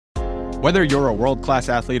Whether you're a world-class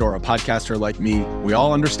athlete or a podcaster like me, we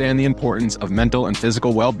all understand the importance of mental and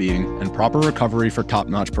physical well-being and proper recovery for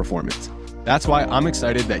top-notch performance. That's why I'm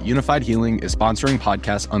excited that Unified Healing is sponsoring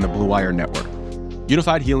podcasts on the Blue Wire Network.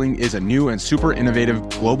 Unified Healing is a new and super innovative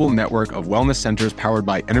global network of wellness centers powered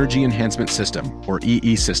by Energy Enhancement System, or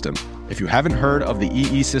EE System. If you haven't heard of the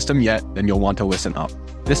EE System yet, then you'll want to listen up.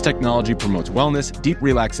 This technology promotes wellness, deep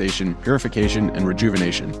relaxation, purification, and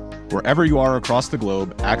rejuvenation. Wherever you are across the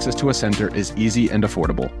globe, access to a center is easy and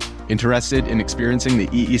affordable. Interested in experiencing the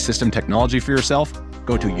EE System technology for yourself?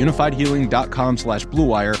 Go to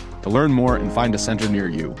unifiedhealing.com/bluewire to learn more and find a center near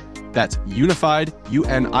you. That's unified,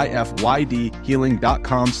 UNIFYD,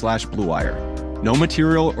 healing.com/bluewire. No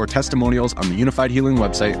material or testimonials on the Unified Healing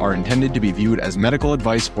website are intended to be viewed as medical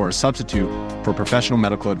advice or a substitute for professional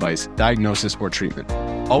medical advice, diagnosis, or treatment.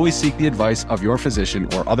 Always seek the advice of your physician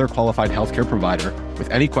or other qualified healthcare provider with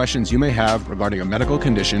any questions you may have regarding a medical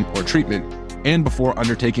condition or treatment and before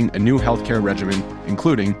undertaking a new healthcare regimen,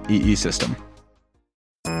 including EE System.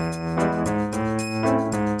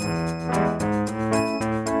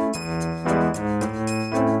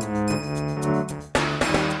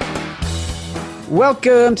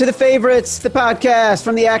 Welcome to The Favorites, the podcast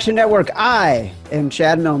from the Action Network. I am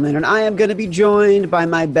Chad Millman, and I am going to be joined by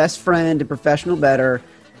my best friend and professional bettor,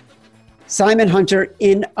 Simon Hunter,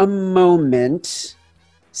 in a moment.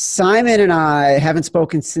 Simon and I haven't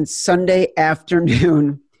spoken since Sunday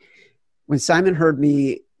afternoon when Simon heard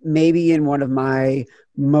me maybe in one of my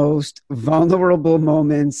most vulnerable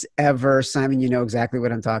moments ever. Simon, you know exactly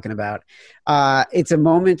what I'm talking about. It's a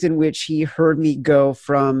moment in which he heard me go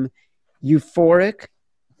from euphoric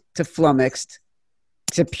to flummoxed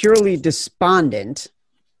to purely despondent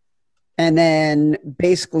and then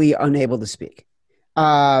basically unable to speak.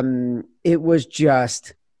 It was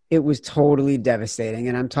totally devastating.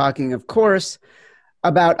 And I'm talking, of course,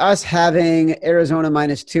 about us having Arizona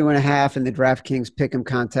 -2.5 in the DraftKings Pick'em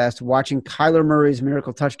contest, watching Kyler Murray's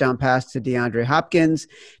miracle touchdown pass to DeAndre Hopkins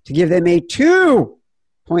to give them a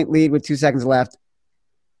 2-point lead with 2 seconds left,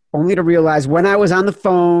 only to realize when I was on the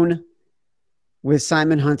phone with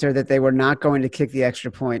Simon Hunter that they were not going to kick the extra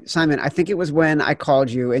point. Simon, I think it was when I called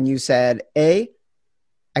you and you said, A,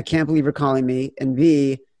 I can't believe you're calling me, and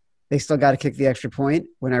B, they still got to kick the extra point,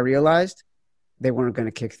 when I realized they weren't going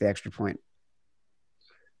to kick the extra point.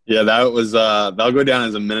 Yeah, that was that'll go down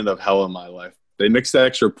as a minute of hell in my life. They mixed that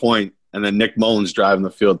extra point, and then Nick Mullins driving the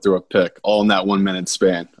field through a pick, all in that 1 minute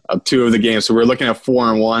span of two of the games. So we're looking at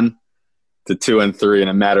 4-1 to 2-3 in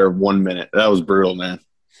a matter of 1 minute. That was brutal, man.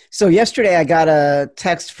 So yesterday I got a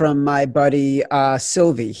text from my buddy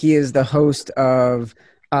Sylvie. He is the co-host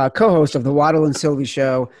of the Waddle and Sylvie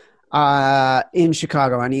show in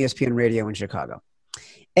Chicago, on ESPN Radio in Chicago.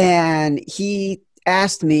 And he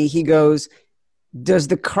asked me, he goes, does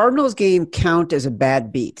the Cardinals game count as a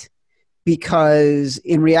bad beat? Because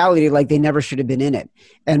in reality, like, they never should have been in it.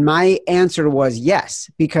 And my answer was yes,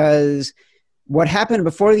 because what happened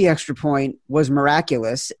before the extra point was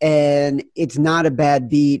miraculous, and it's not a bad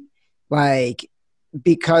beat, like,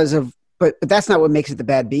 because of, but that's not what makes it the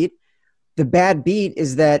bad beat. The bad beat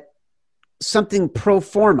is that something pro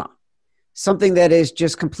forma, something that is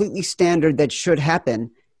just completely standard that should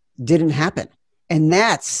happen, didn't happen. And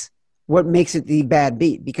that's what makes it the bad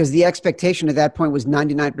beat, because the expectation at that point was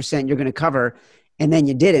 99% you're going to cover, and then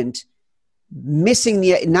you didn't.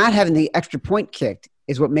 Not having the extra point kicked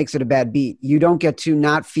is what makes it a bad beat. You don't get to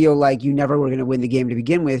not feel like you never were going to win the game to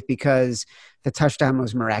begin with because the touchdown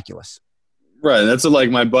was miraculous. Right. That's what, like,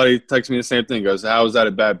 my buddy texted me the same thing. He goes, how is that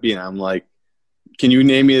a bad beat? And I'm like, can you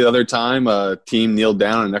name me the other time a team kneeled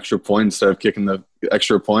down an extra point instead of kicking the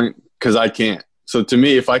extra point? Because I can't. So to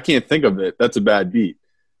me, if I can't think of it, that's a bad beat.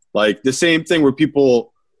 Like, the same thing where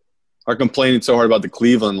people are complaining so hard about the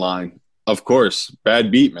Cleveland line. Of course,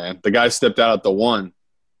 bad beat, man. The guy stepped out at the 1.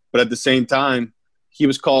 But at the same time, he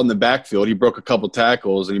was called in the backfield. He broke a couple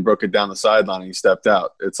tackles, and he broke it down the sideline, and he stepped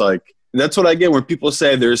out. It's like, that's what I get when people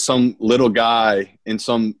say there's some little guy in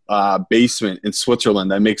some basement in Switzerland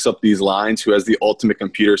that makes up these lines who has the ultimate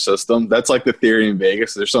computer system. That's like the theory in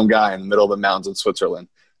Vegas. There's some guy in the middle of the mountains in Switzerland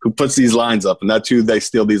who puts these lines up, and that's who they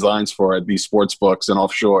steal these lines for at these sports books and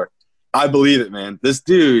offshore. I believe it, man. This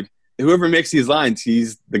dude, whoever makes these lines,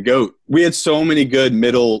 he's the GOAT. We had so many good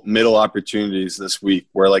middle opportunities this week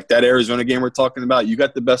where, like, that Arizona game we're talking about, you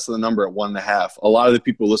got the best of the number at 1.5. A lot of the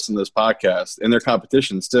people listen to this podcast, and their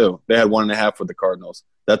competitions too, they had 1.5 with the Cardinals.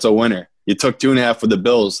 That's a winner. You took 2.5 with the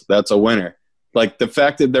Bills. That's a winner. Like, the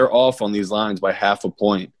fact that they're off on these lines by half a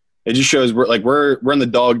point, it just shows we're in the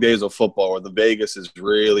dog days of football where the Vegas is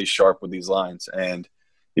really sharp with these lines. And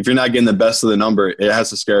if you're not getting the best of the number, it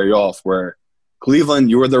has to scare you off, where Cleveland,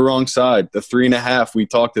 you were the wrong side. The 3.5, we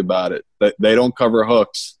talked about it. They don't cover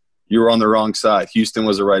hooks. You were on the wrong side. Houston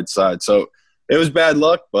was the right side. So it was bad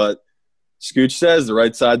luck, but Scooch says the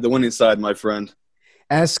right side, the winning side, my friend.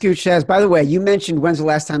 As Scooch says, by the way, you mentioned when's the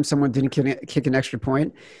last time someone didn't kick an extra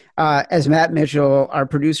point. As Matt Mitchell, our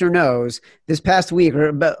producer, knows, this past week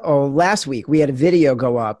last week, we had a video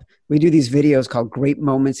go up. We do these videos called Great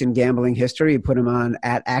Moments in Gambling History. You put them on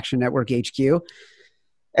at Action Network HQ.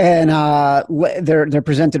 And they're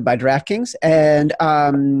presented by DraftKings.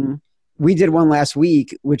 And we did one last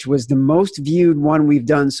week, which was the most viewed one we've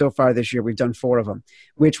done so far this year. We've done 4 of them,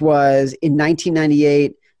 which was in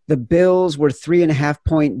 1998. The Bills were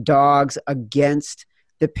 3.5-point dogs against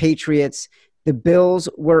the Patriots. The Bills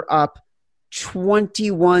were up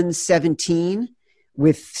 21-17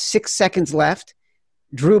 with 6 seconds left.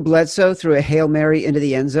 Drew Bledsoe threw a Hail Mary into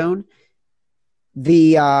the end zone.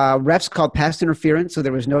 The refs called pass interference, so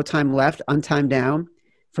there was no time left, untimed down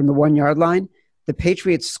from the 1-yard line. The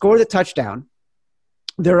Patriots score the touchdown.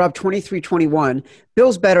 They're up 23-21.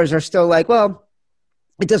 Bills bettors are still like, well,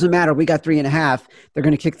 it doesn't matter. We got 3.5. They're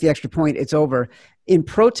going to kick the extra point. It's over. In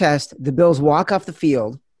protest, the Bills walk off the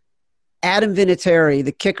field. Adam Vinatieri,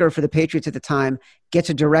 the kicker for the Patriots at the time, gets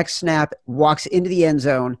a direct snap, walks into the end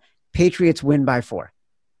zone. Patriots win by 4.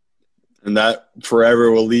 And that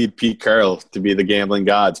forever will lead Pete Carroll to be the gambling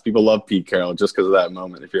gods. People love Pete Carroll just because of that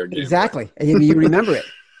moment, if you're a gambler. Exactly. And you remember it.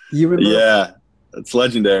 Yeah, it's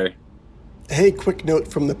legendary. Hey, quick note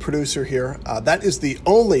from the producer here. That is the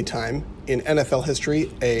only time in NFL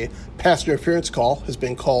history a pass interference call has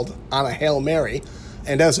been called on a Hail Mary.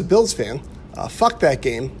 And as a Bills fan, fuck that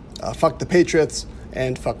game, fuck the Patriots,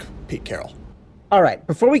 and fuck Pete Carroll. All right,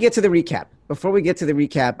 before we get to the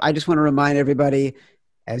recap, I just want to remind everybody,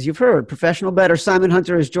 as you've heard, professional bettor Simon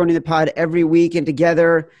Hunter is joining the pod every week, and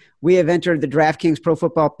together we have entered the DraftKings Pro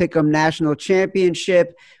Football Pick'em National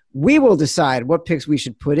Championship. We will decide what picks we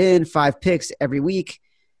should put in, 5 picks every week.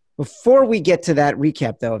 Before we get to that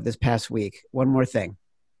recap, though, of this past week, one more thing,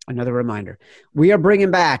 another reminder. We are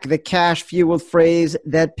bringing back the cash-fueled phrase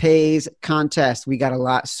that pays contest. We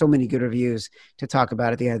got so many good reviews to talk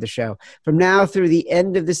about at the end of the show. From now through the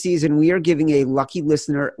end of the season, we are giving a lucky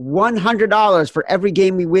listener $100 for every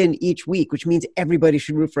game we win each week, which means everybody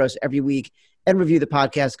should root for us every week and review the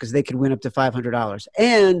podcast because they could win up to $500.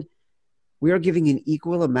 And we are giving an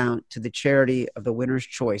equal amount to the charity of the winner's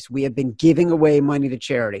choice. We have been giving away money to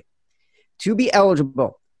charity. To be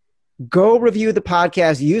eligible, go review the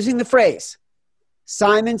podcast using the phrase,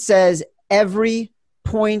 Simon says every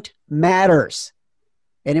point matters.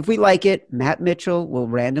 And if we like it, Matt Mitchell will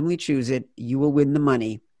randomly choose it. You will win the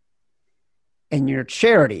money. And your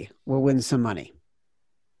charity will win some money.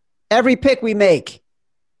 Every pick we make,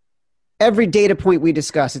 every data point we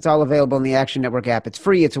discuss, it's all available in the Action Network app. It's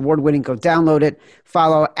free. It's award-winning. Go download it.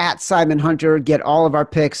 Follow at Simon Hunter. Get all of our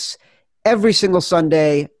picks every single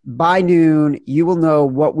Sunday by noon. You will know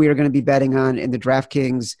what we are going to be betting on in the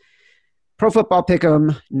DraftKings Pro Football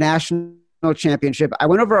Pick'em National Championship. I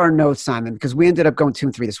went over our notes, Simon, because we ended up going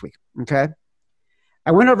 2-3 this week. Okay.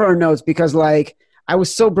 I went over our notes because I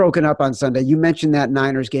was so broken up on Sunday. You mentioned that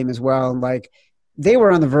Niners game as well. And they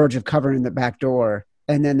were on the verge of covering the back door.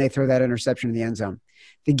 And then they throw that interception in the end zone.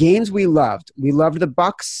 The games we loved the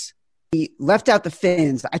Bucks. We left out the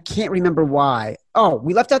Finns. I can't remember why. Oh,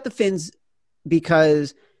 we left out the Finns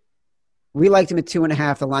because we liked them at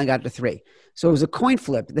 2.5. The line got to 3. So it was a coin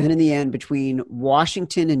flip then in the end between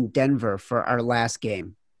Washington and Denver for our last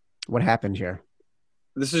game. What happened here?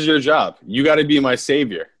 This is your job. You got to be my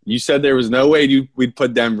savior. You said there was no way we'd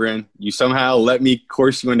put Denver in. You somehow let me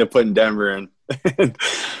coerce you into putting Denver in.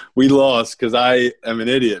 We lost because I am an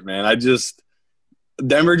idiot, man.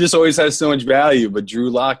 Denver just always has so much value, but Drew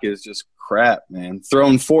Lock is just crap, man.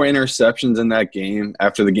 Throwing 4 interceptions in that game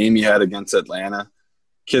after the game he had against Atlanta.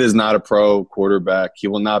 Kid is not a pro quarterback. He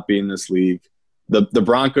will not be in this league. The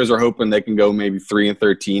Broncos are hoping they can go maybe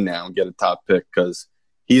 3-13 now and get a top pick because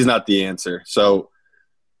he's not the answer. So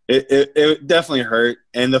it definitely hurt.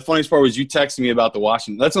 And the funniest part was you texted me about the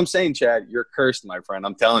Washington. That's what I'm saying, Chad. You're cursed, my friend.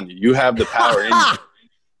 I'm telling you. You have the power in you.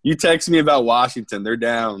 You texted me about Washington. They're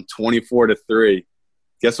down 24-3.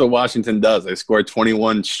 Guess what Washington does? They scored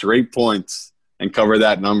 21 straight points and cover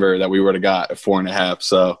that number that we would have got at 4.5.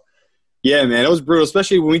 So, yeah, man, it was brutal.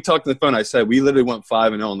 Especially when we talked on the phone, I said we literally went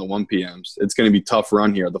 5-0 on the 1 p.m.s. It's going to be a tough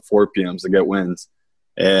run here, the 4 p.m.s to get wins.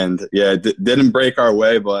 And, yeah, it didn't break our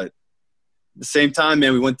way, but at the same time,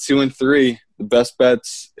 man, we went 2-3. The best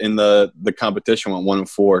bets in the competition went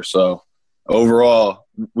 1-4. So, overall,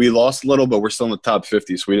 we lost a little, but we're still in the top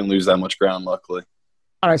 50, so we didn't lose that much ground, luckily.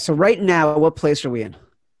 All right, so right now, what place are we in?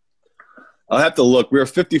 I'll have to look. We were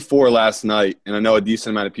 54 last night, and I know a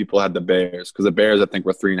decent amount of people had the Bears because the Bears, I think,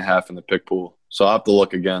 were 3.5 in the pick pool. So I'll have to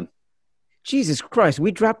look again. Jesus Christ,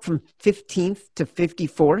 we dropped from 15th to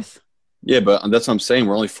 54th? Yeah, but that's what I'm saying.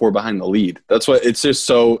 We're only 4 behind the lead. That's why it's just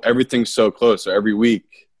so – everything's so close. So every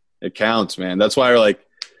week it counts, man. That's why we're like,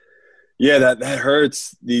 yeah, that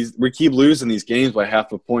hurts. We keep losing these games by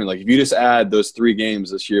half a point. Like if you just add those 3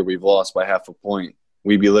 games this year we've lost by half a point,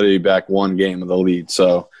 we'd be literally back 1 game of the lead.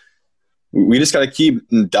 So we just got to keep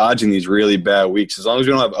dodging these really bad weeks. As long as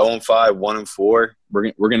we don't have 0-5, 1-4,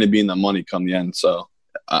 we're going to be in the money come the end. So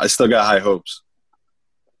I still got high hopes.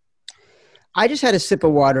 I just had a sip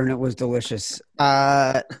of water and it was delicious.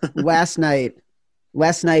 Last night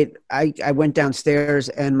I went downstairs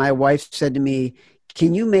and my wife said to me,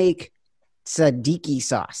 "Can you make tzatziki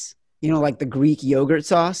sauce? You know, like the Greek yogurt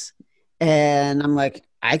sauce?" And I'm like,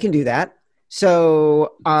 "I can do that."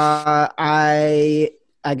 So I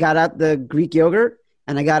got out the Greek yogurt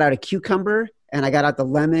and I got out a cucumber and I got out the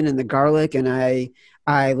lemon and the garlic and I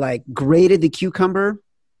like grated the cucumber.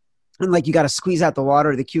 And like you got to squeeze out the water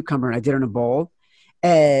of the cucumber, and I did it in a bowl.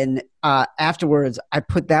 And afterwards, I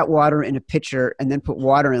put that water in a pitcher and then put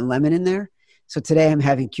water and lemon in there. So today I'm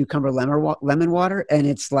having cucumber lemon water, and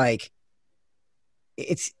it's like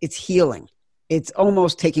it's healing. It's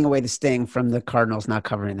almost taking away the sting from the Cardinals not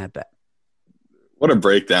covering that bet. What a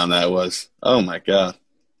breakdown that was! Oh my god!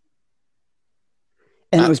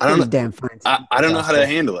 And it was pretty damn fine. I don't know how to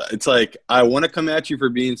handle it. It's like I want to come at you for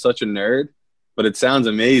being such a nerd, but it sounds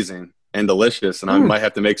amazing and delicious, and I might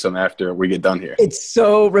have to make some after we get done here. It's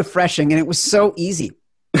so refreshing, and it was so easy.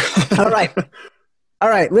 All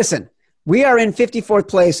right. Listen, we are in 54th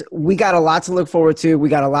place. We got a lot to look forward to. We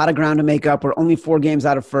got a lot of ground to make up. We're only 4 games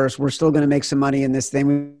out of first. We're still going to make some money in this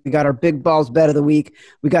thing. We got our Big Balls bet of the week.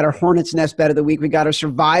 We got our Hornets Nest bet of the week. We got our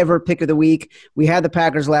Survivor pick of the week. We had the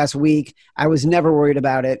Packers last week. I was never worried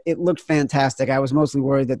about it. It looked fantastic. I was mostly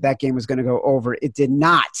worried that game was going to go over. It did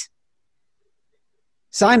not.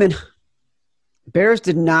 Simon, Bears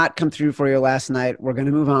did not come through for you last night. We're going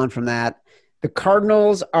to move on from that. The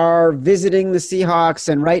Cardinals are visiting the Seahawks,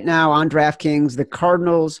 and right now on DraftKings, the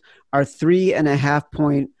Cardinals are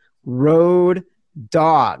 3.5-point road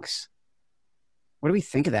dogs. What do we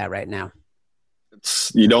think of that right now?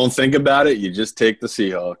 You don't think about it. You just take the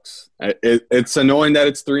Seahawks. It's annoying that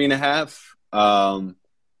it's 3.5.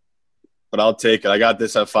 But I'll take it. I got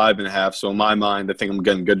this at 5.5. So in my mind, I think I'm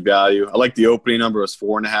getting good value. I like the opening number was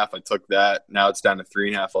 4.5. I took that. Now it's down to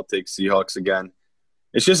 3.5. I'll take Seahawks again.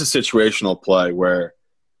 It's just a situational play where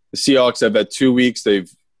the Seahawks have had 2 weeks. They've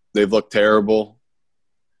looked terrible.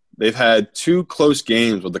 They've had 2 close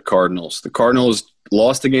games with the Cardinals. The Cardinals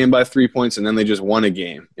lost a game by 3 points, and then they just won a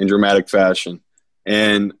game in dramatic fashion.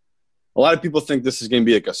 And a lot of people think this is going to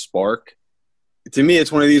be like a spark. To me,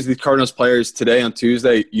 it's one of these Cardinals players today on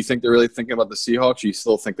Tuesday, you think they're really thinking about the Seahawks, or you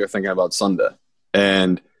still think they're thinking about Sunday?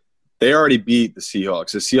 And they already beat the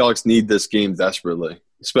Seahawks. The Seahawks need this game desperately,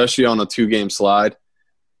 especially on a 2-game slide.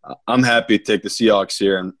 I'm happy to take the Seahawks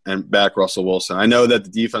here and back Russell Wilson. I know that the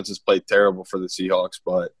defense has played terrible for the Seahawks,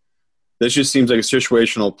 but this just seems like a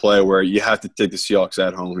situational play where you have to take the Seahawks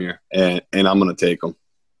at home here, and I'm going to take them.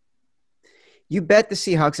 You bet the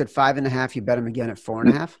Seahawks at 5.5. You bet them again at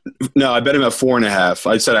 4.5? No, I bet him at 4.5.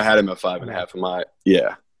 I said I had him at 5.5.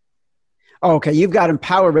 Yeah. Oh, okay. You've got him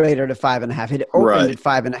power rated at 5.5. It opened at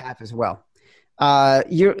 5.5 as well.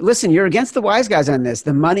 You're against the wise guys on this.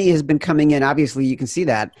 The money has been coming in. Obviously, you can see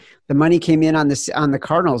that the money came in on the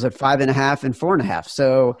Cardinals at 5.5 and 4.5.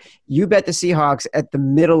 So you bet the Seahawks at the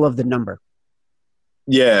middle of the number.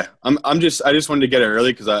 Yeah, I just wanted to get it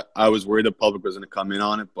early because I was worried the public was going to come in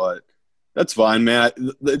on it, but that's fine, man.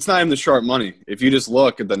 It's not even the sharp money. If you just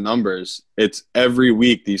look at the numbers, it's every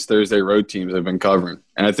week these Thursday road teams have been covering.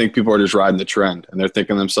 And I think people are just riding the trend. And they're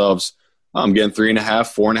thinking to themselves, oh, I'm getting 3.5,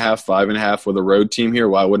 4.5, 5.5 with a road team here.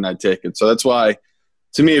 Why wouldn't I take it? So that's why,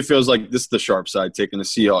 to me, it feels like this is the sharp side, taking the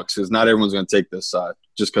Seahawks, because not everyone's going to take this side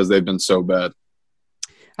just because they've been so bad.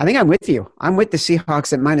 I think I'm with you. I'm with the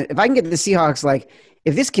Seahawks at minus. If I can get the Seahawks, like,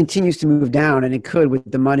 if this continues to move down, and it could with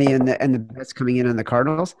the money and the bets coming in on the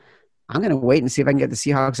Cardinals, I'm going to wait and see if I can get the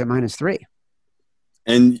Seahawks at -3.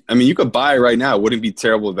 And, I mean, you could buy it right now. It wouldn't be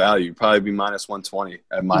terrible value. It'd probably be -120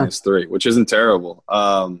 at -3, which isn't terrible.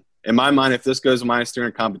 In my mind, if this goes to -3 in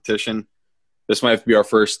a competition, this might have to be our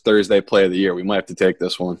first Thursday play of the year. We might have to take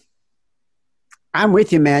this one. I'm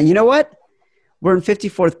with you, man. You know what? We're in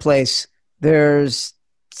 54th place. There's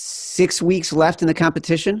 6 weeks left in the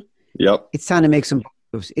competition. Yep. It's time to make some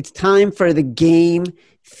moves. It's time for the game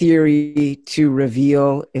theory to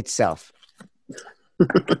reveal itself.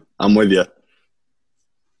 I'm with you.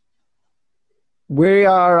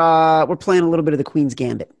 We're playing a little bit of the Queen's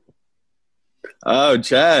Gambit. Oh,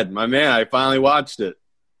 Chad, my man, I finally watched it.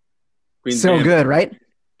 Queen's So Gambit. good, right?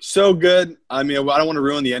 So good. I mean, I don't want to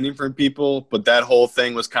ruin the ending for people, but that whole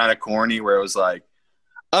thing was kind of corny where it was like,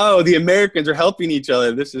 oh, the Americans are helping each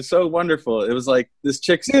other. This is so wonderful. It was like, this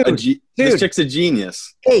chick's a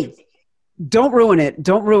genius. Hey, don't ruin it.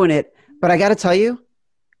 Don't ruin it. But I got to tell you,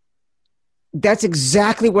 that's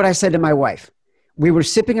exactly what I said to my wife. We were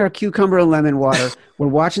sipping our cucumber and lemon water. We're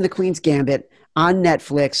watching the Queen's Gambit on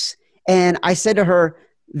Netflix. And I said to her,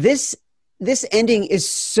 this ending is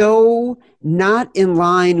so not in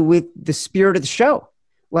line with the spirit of the show.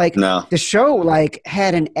 Like No. the show like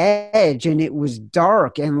had an edge and it was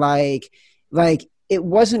dark and like it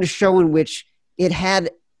wasn't a show in which it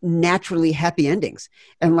had naturally happy endings.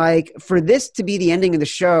 And like for this to be the ending of the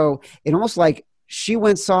show, it almost like she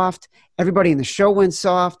went soft, everybody in the show went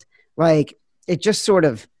soft. Like it just sort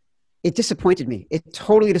of, it disappointed me. It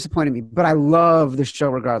totally disappointed me, but I love the show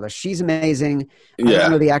regardless. She's amazing. I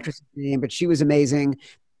don't know the actress's name, but she was amazing.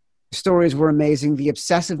 The stories were amazing. The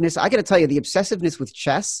obsessiveness, I got to tell you, the obsessiveness with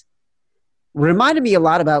chess reminded me a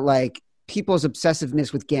lot about like people's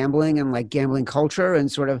obsessiveness with gambling and like gambling culture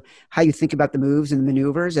and sort of how you think about the moves and the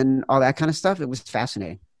maneuvers and all that kind of stuff. It was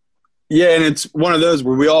fascinating. Yeah, and it's one of those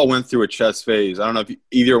where we all went through a chess phase. I don't know if you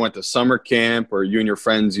either went to summer camp or you and your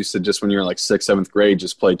friends used to just when you were in like 6th, 7th grade,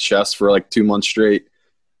 just play chess for like 2 months straight.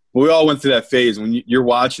 But we all went through that phase. When you're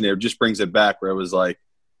watching it, it just brings it back where it was like,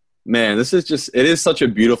 man, it is such a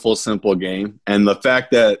beautiful, simple game. And the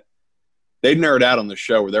fact that they nerd out on the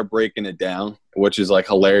show where they're breaking it down, which is like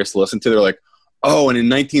hilarious to listen to. They're like, oh, and in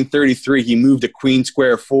 1933, he moved to Queen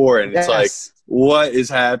Square 4. And it's like, what is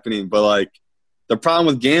happening? But like, the problem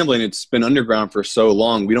with gambling, it's been underground for so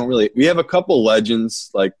long. We have a couple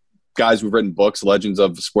legends, like guys who've written books, legends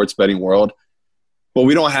of the sports betting world, but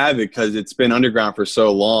we don't have it because it's been underground for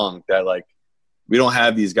so long that like we don't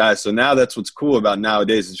have these guys. So now that's what's cool about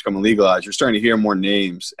nowadays. It's becoming legalized. You're starting to hear more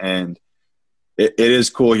names, and it is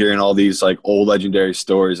cool hearing all these like old legendary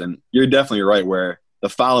stories. And you're definitely right where the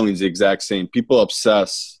following is the exact same. People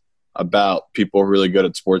obsess about people really good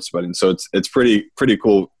at sports betting. So it's pretty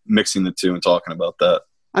cool mixing the two and talking about that.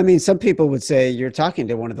 I mean, some people would say you're talking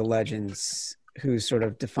to one of the legends who sort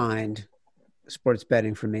of defined sports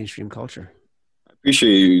betting for mainstream culture. I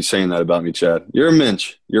appreciate you saying that about me, Chad. You're a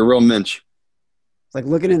mensch. You're a real mensch. It's like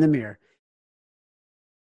looking in the mirror.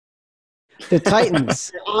 The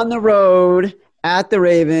Titans on the road at the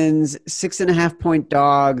Ravens, 6.5-point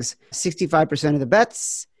dogs, 65% of the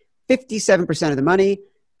bets, 57% of the money.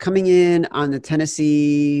 Coming in on the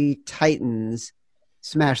Tennessee Titans,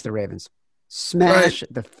 smash the Ravens. Smash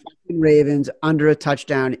the fucking Ravens under a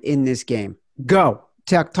touchdown in this game. Go.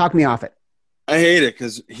 Talk me off it. I hate it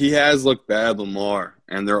because he has looked bad, Lamar,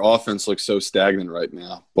 and their offense looks so stagnant right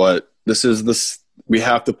now. But we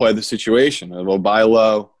have to play the situation of a buy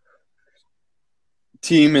low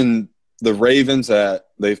team in the Ravens that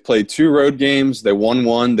they've played 2 road games. They won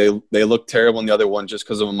one. They look terrible in the other one just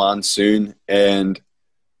because of a monsoon. And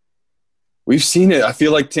we've seen it. I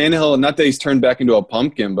feel like Tannehill, not that he's turned back into a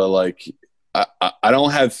pumpkin, but like I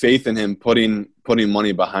don't have faith in him putting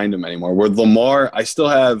money behind him anymore. With Lamar, I still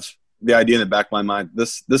have the idea in the back of my mind.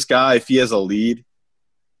 This guy, if he has a lead,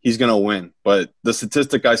 he's going to win. But the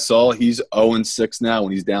statistic I saw, he's 0-6 now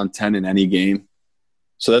when he's down 10 in any game.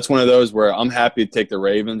 So that's one of those where I'm happy to take the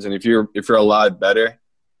Ravens. And if you're a lot better,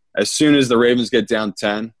 as soon as the Ravens get down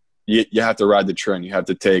 10, you have to ride the trend. You have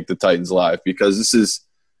to take the Titans live because this is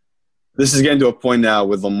getting to a point now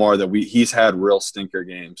with Lamar that he's had real stinker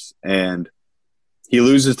games, and he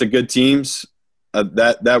loses to good teams.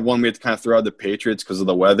 That one we have to kind of throw out the Patriots because of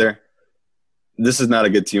the weather. This is not a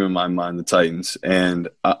good team in my mind, the Titans, and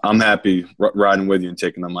I'm happy riding with you and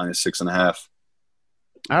taking the -6.5.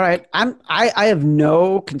 All right, I have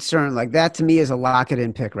no concern. Like that to me is a lock it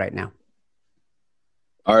in pick right now.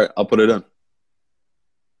 All right, I'll put it in.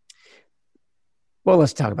 Well,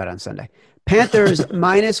 let's talk about it on Sunday. Panthers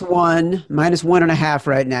 -1.5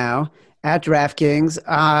 right now at DraftKings,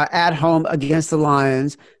 at home against the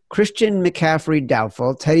Lions. Christian McCaffrey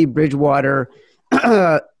doubtful. Teddy Bridgewater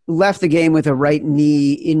left the game with a right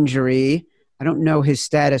knee injury. I don't know his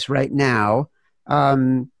status right now.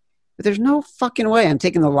 But there's no fucking way I'm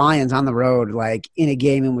taking the Lions on the road, like in a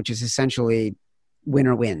game in which is essentially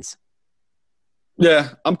winner wins. Yeah,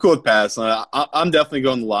 I'm cool with passing. I'm definitely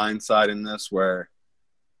going the Lions side in this where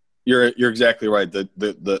you're exactly right.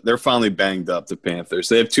 They're finally banged up, the Panthers.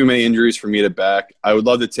 They have too many injuries for me to back. I would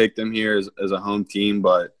love to take them here as a home team,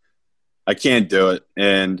 but I can't do it.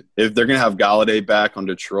 And if they're going to have Golladay back on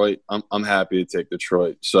Detroit, I'm happy to take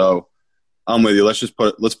Detroit. So I'm with you. Let's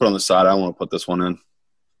put it on the side. I don't want to put this one in.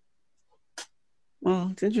 Well,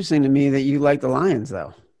 it's interesting to me that you like the Lions,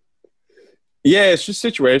 though. Yeah, it's just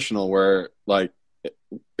situational where, like,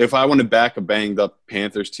 if I want to back a banged-up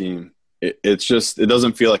Panthers team, it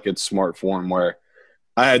doesn't feel like it's smart form where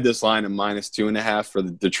I had this line at -2.5 for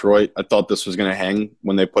the Detroit. I thought this was going to hang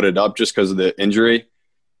when they put it up just because of the injury.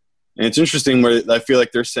 And it's interesting where I feel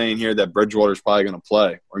like they're saying here that Bridgewater's probably going to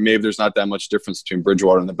play, or maybe there's not that much difference between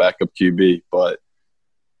Bridgewater and the backup QB, but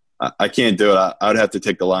I can't do it. I would have to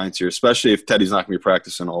take the Lions here, especially if Teddy's not going to be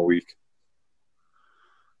practicing all week.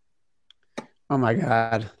 Oh, my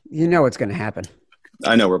God. You know what's going to happen.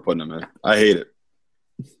 I know we're putting him in. I hate it.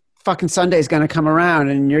 Fucking Sunday's going to come around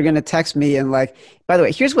and you're going to text me and like, by the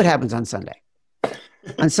way, here's what happens on Sunday.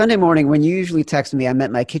 On Sunday morning, when you usually text me, I'm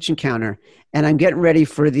at my kitchen counter and I'm getting ready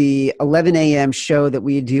for the 11 a.m. show that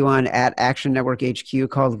we do on at Action Network HQ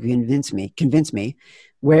called Convince Me,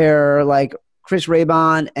 where like Chris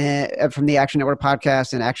Raybon from the Action Network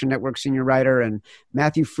podcast and Action Network senior writer and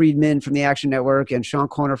Matthew Friedman from the Action Network and Sean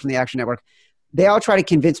Corner from the Action Network, they all try to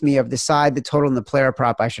convince me of the side, the total, and the player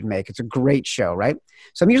prop I should make. It's a great show, right?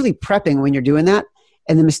 So I'm usually prepping when you're doing that.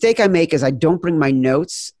 And the mistake I make is I don't bring my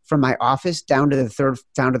notes from my office down to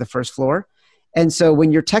the first floor. And so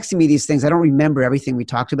when you're texting me these things, I don't remember everything we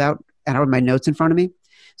talked about. And I have my notes in front of me.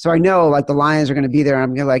 So I know like the Lions are going to be there. And I'm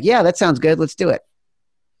going to like, yeah, that sounds good. Let's do it.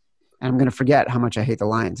 And I'm going to forget how much I hate the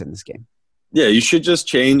Lions in this game. Yeah, you should just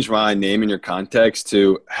change my name in your context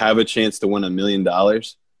to have a chance to win $1 million.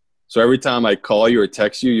 So every time I call you or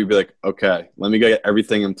text you, you'd be like, okay, let me get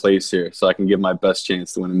everything in place here so I can give my best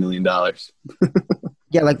chance to win $1 million.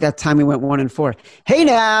 Yeah, like that time we went 1-4. Hey,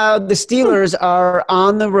 now the Steelers are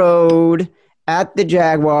on the road at the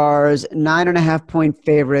Jaguars, 9.5-point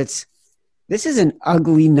favorites. This is an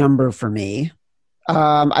ugly number for me.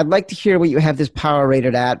 I'd like to hear what you have this power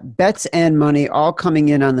rated at. Bets and money all coming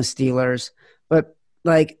in on the Steelers. But,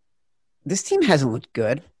 like, this team hasn't looked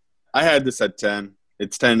good. I had this at 10.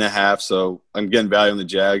 It's 10.5, so I'm getting value on the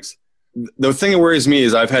Jags. The thing that worries me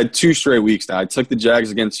is I've had 2 straight weeks now. I took the Jags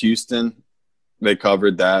against Houston. They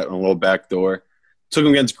covered that on a little backdoor. Took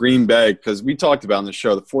them against Green Bay because we talked about on the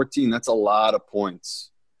show, the 14, that's a lot of points.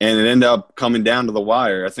 And it ended up coming down to the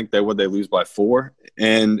wire. I think they lose by 4.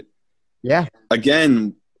 And, yeah,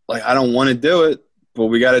 again, like I don't want to do it, but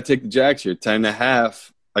we got to take the Jags here,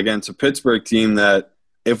 10.5 against a Pittsburgh team that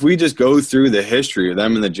if we just go through the history of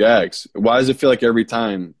them and the Jags, why does it feel like every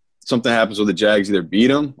time something happens with the Jags, either beat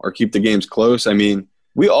them or keep the games close? I mean,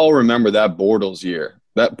 we all remember that Bortles year.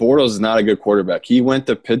 That Bortles is not a good quarterback. He went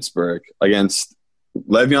to Pittsburgh against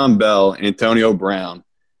Le'Veon Bell, Antonio Brown,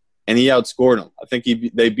 and he outscored them. I think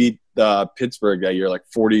they beat Pittsburgh that year like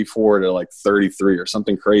 44-33 or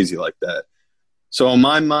something crazy like that. So in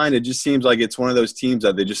my mind, it just seems like it's one of those teams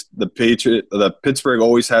that the Pittsburgh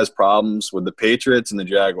always has problems with the Patriots and the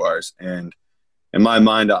Jaguars. And in my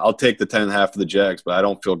mind, I'll take the 10.5 for the Jags, but I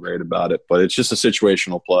don't feel great about it. But it's just a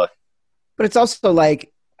situational play. But it's also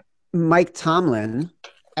like Mike Tomlin,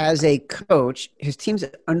 as a coach, his teams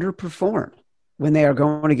underperform when they are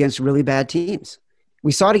going against really bad teams.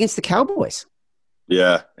 We saw it against the Cowboys.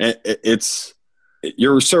 Yeah,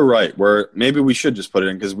 you're so right. Where maybe we should just put it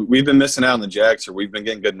in because we've been missing out on the Jags, or we've been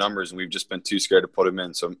getting good numbers, and we've just been too scared to put them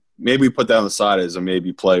in. So maybe we put that on the side as a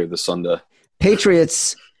maybe play this Sunday.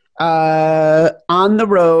 Patriots on the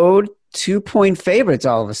road, 2-point favorites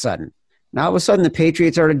all of a sudden. Now all of a sudden the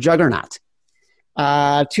Patriots are a juggernaut.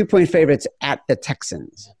 2-point favorites at the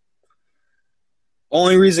Texans.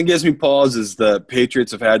 Only reason it gives me pause is the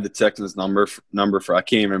Patriots have had the Texans number for I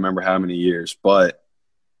can't even remember how many years. But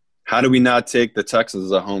how do we not take the Texans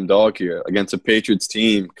as a home dog here against a Patriots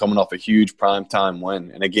team coming off a huge primetime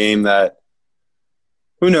win in a game that,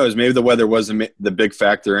 who knows, maybe the weather wasn't the big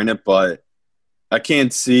factor in it, but I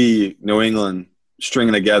can't see New England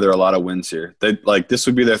stringing together a lot of wins here. This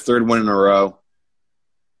would be their 3rd win in a row.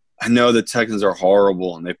 I know the Texans are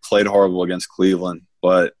horrible, and they played horrible against Cleveland,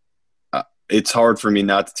 but it's hard for me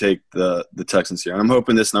not to take the Texans here. And I'm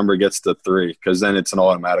hoping this number gets to 3 because then it's an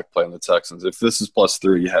automatic play on the Texans. If this is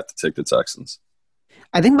 +3, you have to take the Texans.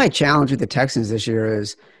 I think my challenge with the Texans this year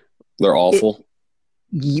is they're awful.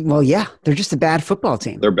 Well, yeah, they're just a bad football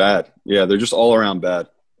team. They're bad. Yeah, they're just all around bad.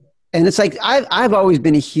 And it's like I've always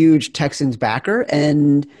been a huge Texans backer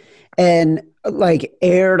and like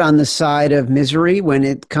erred on the side of misery when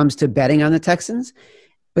it comes to betting on the Texans.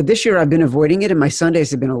 But this year I've been avoiding it, and my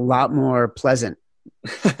Sundays have been a lot more pleasant.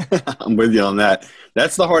 I'm with you on that.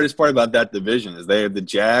 That's the hardest part about that division is they have the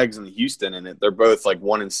Jags and the Houston in it. They're both like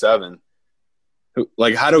 1-7.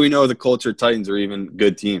 Like, how do we know the Colts or Titans are even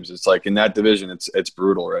good teams? It's like in that division, it's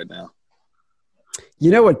brutal right now. You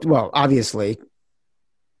know what? Well, obviously,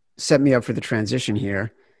 set me up for the transition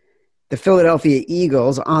here. The Philadelphia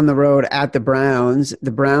Eagles on the road at the Browns.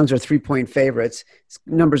 The Browns are 3-point favorites.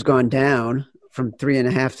 Number's gone down from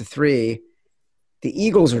 3.5 to 3. The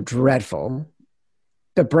Eagles are dreadful.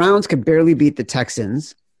 The Browns could barely beat the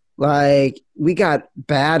Texans. Like, we got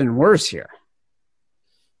bad and worse here.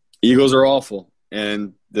 Eagles are awful.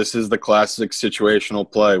 And this is the classic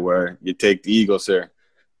situational play where you take the Eagles here.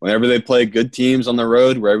 Whenever they play good teams on the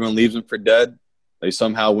road where everyone leaves them for dead, they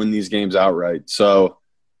somehow win these games outright. So,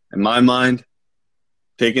 in my mind,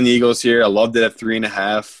 taking the Eagles here, I loved it at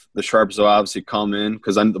 3.5. The Sharps will obviously come in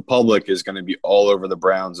because the public is going to be all over the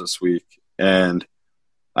Browns this week. And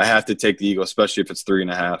I have to take the Eagles, especially if it's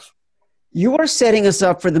 3.5. You are setting us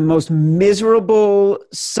up for the most miserable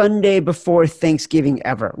Sunday before Thanksgiving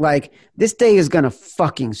ever. Like, this day is going to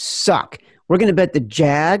fucking suck. We're going to bet the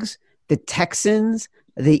Jags, the Texans,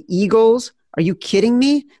 the Eagles. Are you kidding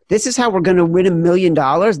me? This is how we're going to win $1 million.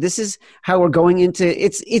 This is how we're going into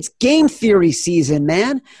it's game theory season,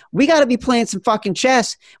 man. We got to be playing some fucking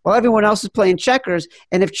chess while everyone else is playing checkers.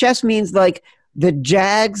 And if chess means like the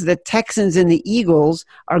Jags, the Texans, and the Eagles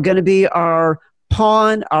are going to be our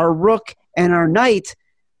pawn, our rook, and our knight,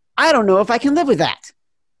 I don't know if I can live with that.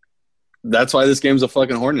 That's why this game's a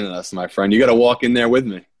fucking hornet nest, my friend. You got to walk in there with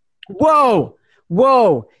me. Whoa.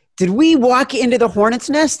 Did we walk into the hornet's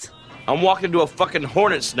nest? I'm walking into a fucking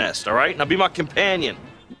hornet's nest, all right? Now be my companion.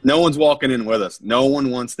 No one's walking in with us. No one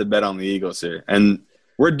wants to bet on the Eagles here. And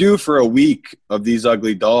we're due for a week of these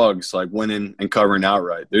ugly dogs, like, winning and covering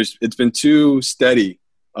outright. It's been too steady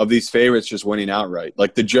of these favorites just winning outright.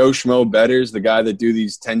 Like the Joe Schmo bettors, the guy that do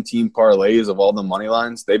these 10-team parlays of all the money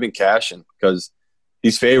lines, they've been cashing because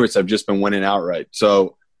these favorites have just been winning outright.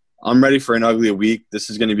 So I'm ready for an ugly week. This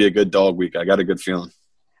is going to be a good dog week. I got a good feeling.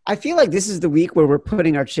 I feel like this is the week where we're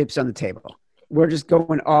putting our chips on the table. We're just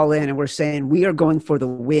going all in and we're saying we are going for the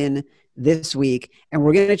win this week. And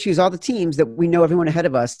we're going to choose all the teams that we know everyone ahead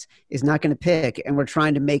of us is not going to pick. And we're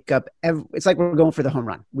trying to make up it's like we're going for the home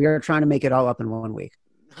run. We are trying to make it all up in 1 week.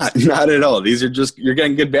 Not at all. These are just, you're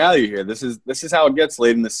getting good value here. This is how it gets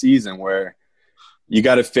late in the season where you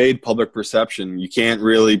got to fade public perception. You can't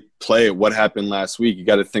really play it what happened last week. You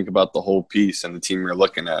got to think about the whole piece and the team you're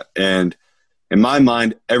looking at. And in my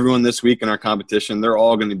mind, everyone this week in our competition, they're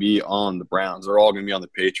all going to be on the Browns. They're all going to be on the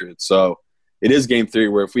Patriots. So it is game 3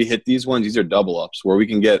 where if we hit these ones, these are double ups where we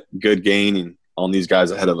can get good gaining on these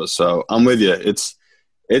guys ahead of us. So I'm with you.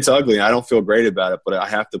 It's ugly. I don't feel great about it, but I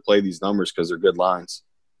have to play these numbers because they're good lines.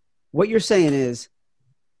 What you're saying is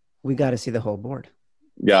we got to see the whole board.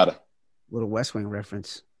 Gotta. Little West Wing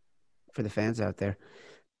reference for the fans out there.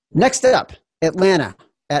 Next up, Atlanta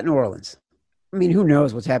at New Orleans. I mean, who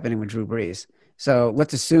knows what's happening with Drew Brees? So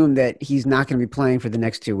let's assume that he's not going to be playing for the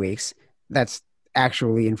next 2 weeks. That's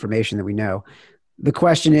actually information that we know. The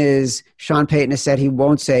question is, Sean Payton has said he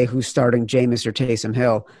won't say who's starting Jameis or Taysom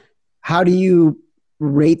Hill. How do you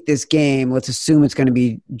rate this game? Let's assume it's going to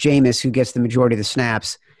be Jameis who gets the majority of the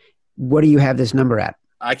snaps. What do you have this number at?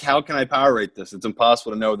 How can I power rate this? It's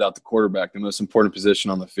impossible to know without the quarterback, the most important position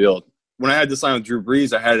on the field. When I had this line with Drew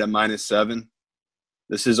Brees, I had it at -7.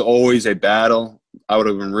 This is always a battle. I would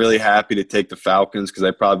have been really happy to take the Falcons because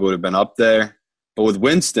I probably would have been up there. But with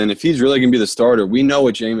Winston, if he's really going to be the starter, we know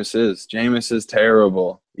what Jameis is. Jameis is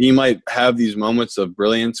terrible. He might have these moments of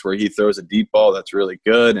brilliance where he throws a deep ball that's really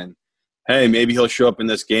good. And, hey, maybe he'll show up in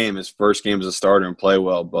this game, his first game as a starter, and play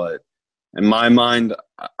well. But in my mind,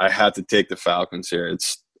 I have to take the Falcons here.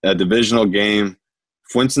 It's a divisional game.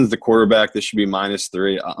 If Winston's the quarterback, this should be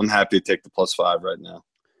 -3. I'm happy to take the +5 right now.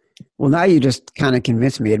 Well, now you just kind of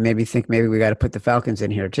convinced me. It made me think maybe we got to put the Falcons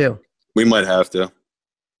in here too. We might have to.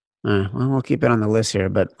 Well, we'll keep it on the list here.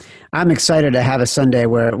 But I'm excited to have a Sunday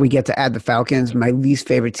where we get to add the Falcons, my least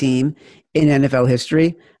favorite team in NFL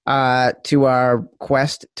history, to our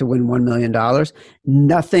quest to win $1 million.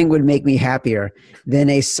 Nothing would make me happier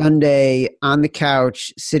than a Sunday on the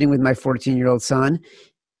couch sitting with my 14-year-old son,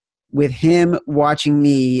 with him watching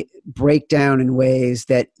me break down in ways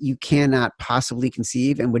that you cannot possibly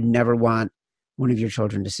conceive and would never want one of your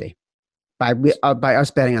children to see by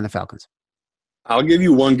us betting on the Falcons. I'll give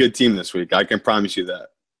you one good team this week. I can promise you that.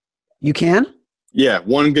 You can? Yeah,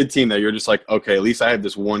 one good team that you're just like, okay, at least I have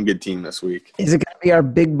this one good team this week. Is it going to be our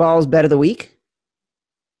big balls bet of the week?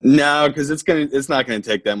 No, because it's not going to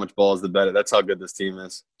take that much balls to bet it. That's how good this team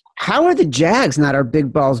is. How are the Jags not our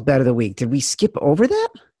big balls bet of the week? Did we skip over that?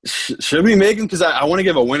 Should we make them? Because I want to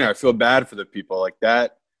give a winner. I feel bad for the people like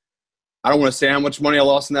that. I don't want to say how much money I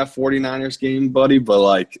lost in that 49ers game, buddy, but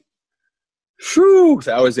like, whew,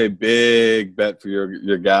 that was a big bet for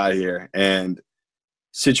your guy here. And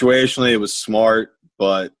situationally, it was smart,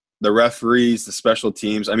 but the referees, the special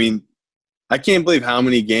teams. I mean, I can't believe how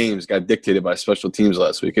many games got dictated by special teams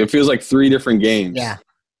last week. It feels like 3 different games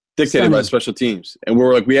dictated by special teams. And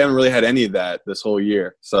we haven't really had any of that this whole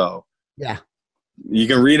year. So yeah, you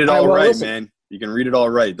can read it all right, man. You can read it all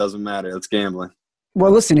right. Doesn't matter. It's gambling.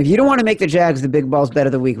 Well, listen, if you don't want to make the Jags the big balls bet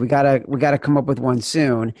of the week, we gotta come up with one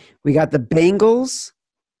soon. We got the Bengals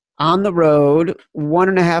on the road,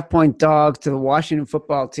 1.5 point dogs to the Washington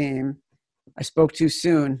football team. I spoke too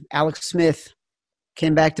soon. Alex Smith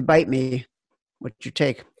came back to bite me. What's your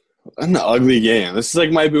take? An ugly game. This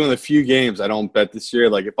is might be one of the few games I don't bet this year.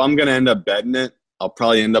 Like if I'm gonna end up betting it, I'll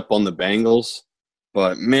probably end up on the Bengals.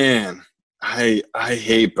 But man, I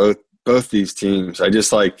hate both these teams. I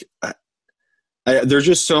just there's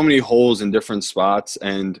just so many holes in different spots.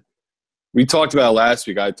 And we talked about it last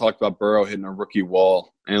week. I talked about Burrow hitting a rookie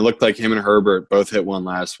wall, and it looked like him and Herbert both hit one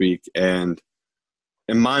last week. And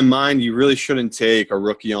in my mind, you really shouldn't take a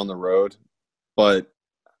rookie on the road. But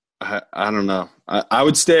I don't know. I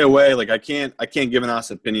would stay away. I can't give an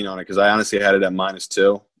honest opinion on it because I honestly had it at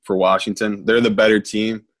 -2 for Washington. They're the better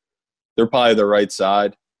team. They're probably the right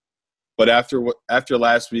side. But after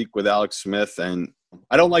last week with Alex Smith, and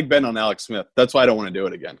I don't like betting on Alex Smith. That's why I don't want to do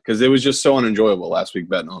it again because it was just so unenjoyable last week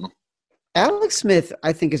betting on him. Alex Smith,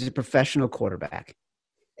 I think, is a professional quarterback,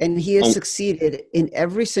 and he has succeeded in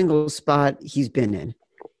every single spot he's been in.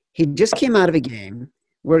 He just came out of a game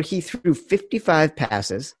where he threw 55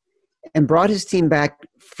 passes and brought his team back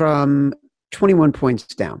from 21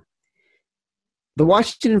 points down. The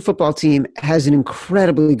Washington football team has an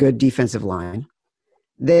incredibly good defensive line.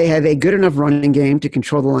 They have a good enough running game to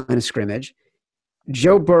control the line of scrimmage.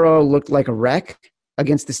 Joe Burrow looked like a wreck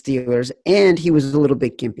against the Steelers, and he was a little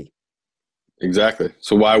bit gimpy. Exactly.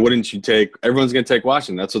 So why wouldn't you take – everyone's going to take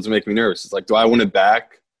Washington. That's what's making me nervous. It's do I want it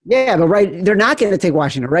back? Yeah, but they're not going to take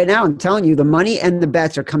Washington. Right now, I'm telling you, the money and the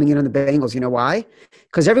bets are coming in on the Bengals. You know why?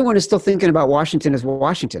 Because everyone is still thinking about Washington as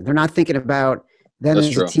Washington. They're not thinking about them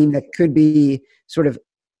as a team that could be sort of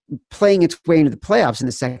playing its way into the playoffs in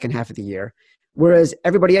the second half of the year. Whereas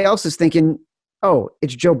everybody else is thinking, oh,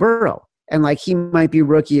 it's Joe Burrow. And he might be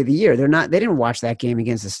rookie of the year. They didn't watch that game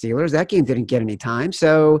against the Steelers. That game didn't get any time.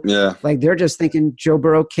 So yeah, they're just thinking Joe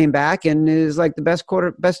Burrow came back and is the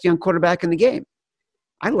best young quarterback in the game.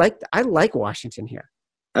 I like Washington here.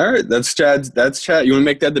 All right, that's Chad. You want to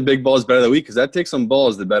make that the big balls bet of the week? Because that takes some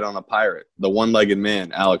balls to bet on a pirate, the one-legged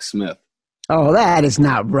man, Alex Smith. Oh, that is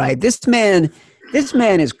not right. This man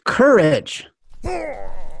is courage.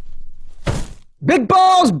 Big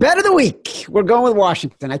balls bet of the week. We're going with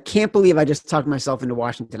Washington. I can't believe I just talked myself into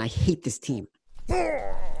Washington. I hate this team.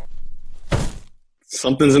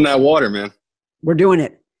 Something's in that water, man. We're doing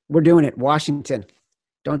it. Washington.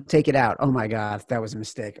 Don't take it out. Oh, my God. That was a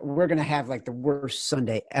mistake. We're going to have the worst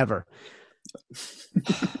Sunday ever.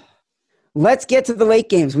 Let's get to the late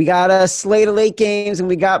games. We got a slate of late games, and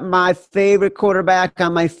we got my favorite quarterback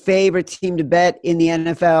on my favorite team to bet in the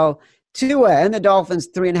NFL, Tua and the Dolphins,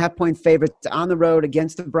 3.5 point favorites on the road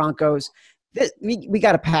against the Broncos. We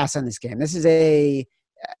got to pass on this game. This is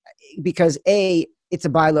because it's a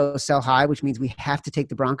buy low, sell high, which means we have to take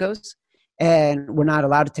the Broncos, and we're not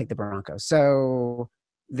allowed to take the Broncos. So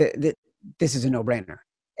this is a no-brainer.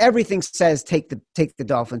 Everything says take the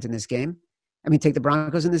Dolphins in this game. Take the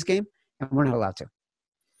Broncos in this game, and we're not allowed to.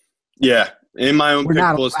 Yeah, in my own pick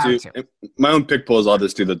polls too. My own pick polls, I'll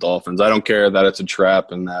just do the Dolphins. I don't care that it's a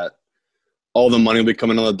trap and that all the money will be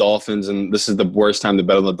coming on the Dolphins, and this is the worst time to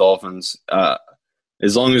bet on the Dolphins.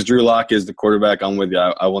 As long as Drew Lock is the quarterback, I'm with you.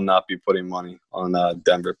 I will not be putting money on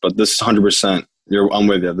Denver. But this is 100%. I'm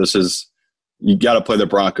with you. You got to play the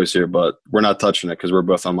Broncos here, but we're not touching it because we're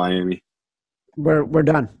both on Miami. We're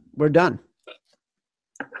done. We're done.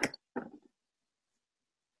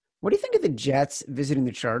 What do you think of the Jets visiting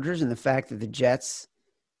the Chargers and the fact that the Jets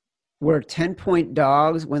were 10-point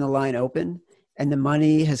dogs when the line opened and the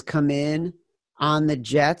money has come in on the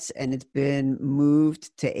Jets and it's been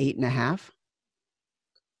moved to 8.5?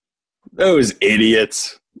 Those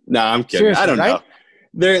idiots. No, I'm kidding. Seriously, I don't know.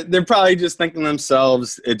 They're probably just thinking to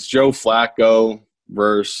themselves, it's Joe Flacco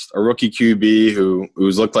versus a rookie QB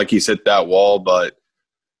who's looked like he's hit that wall. But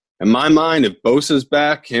in my mind, if Bosa's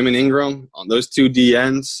back, him and Ingram on those two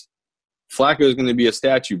DNs, Flacco is going to be a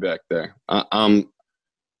statue back there. I'm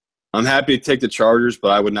happy to take the Chargers,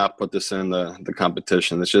 but I would not put this in the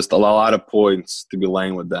competition. It's just a lot of points to be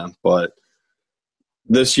laying with them. But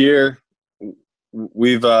this year,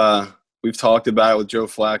 we've talked about it with Joe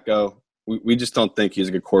Flacco. We just don't think he's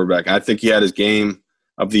a good quarterback. I think he had his game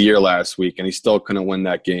of the year last week, and he still couldn't win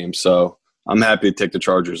that game. So I'm happy to take the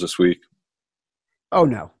Chargers this week. Oh,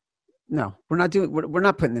 no. No, we're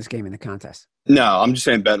not putting this game in the contest. No, I'm just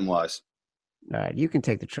saying betting wise. All right, you can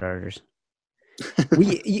take the Chargers.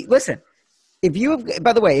 Listen, if you have,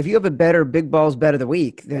 by the way, if you have a better big balls bet of the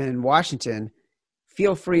week than Washington,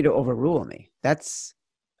 feel free to overrule me.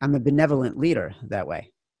 I'm a benevolent leader that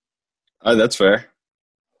way. That's fair.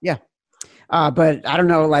 Yeah. But I don't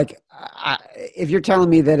know, if you're telling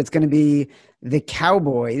me that it's going to be the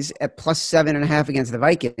Cowboys at plus 7.5 against the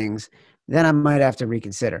Vikings, then I might have to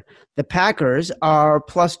reconsider. The Packers are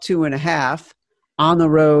plus 2.5 on the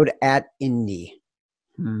road at Indy.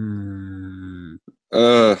 How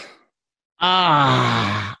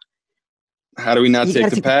do we not You take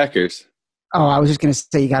gotta the Packers? I was just going to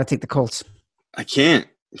say you got to take the Colts. I can't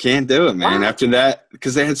do it, man. Why? After that,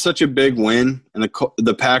 because they had such a big win, and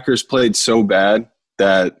the Packers played so bad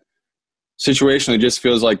that situationally it just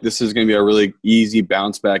feels like this is going to be a really easy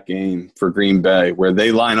bounce back game for Green Bay, where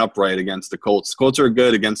they line up right against the Colts. Colts are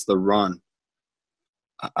good against the run.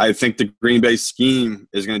 I think the Green Bay scheme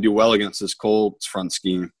is going to do well against this Colts front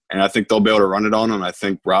scheme, and I think they'll be able to run it on them. I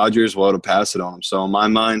think Rodgers will be able to pass it on them. So in my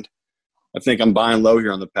mind, I think I'm buying low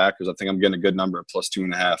here on the Packers. I think I'm getting a good number at plus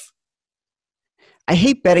 2.5. I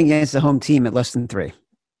hate betting against the home team at less than 3.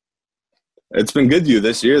 It's been good to you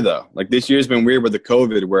this year, though. Like, this year's been weird with the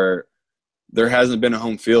COVID where there hasn't been a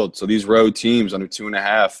home field. So these road teams under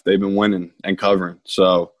 2.5, they've been winning and covering.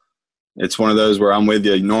 So it's one of those where I'm with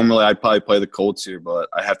you. Normally, I'd probably play the Colts here, but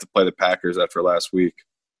I have to play the Packers after last week.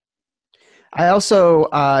 I also,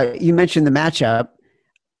 you mentioned the matchup.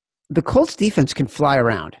 The Colts defense can fly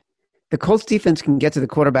around. The Colts defense can get to the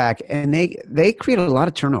quarterback, and they create a lot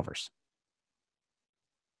of turnovers.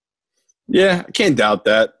 Yeah, I can't doubt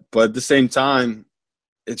that. But at the same time,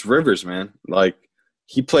 it's Rivers, man. Like,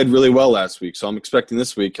 he played really well last week, so I'm expecting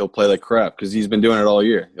this week he'll play like crap because he's been doing it all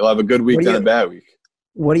year. He'll have a good week and a bad week.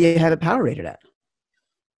 What do you have it power rated at?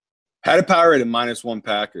 Had it power rated -1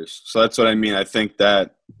 Packers. So that's what I mean. I think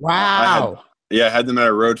that – Wow. I had them at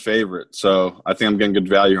a road favorite. So I think I'm getting good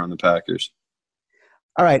value on the Packers.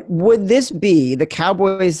 All right. Would this be the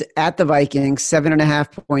Cowboys at the Vikings,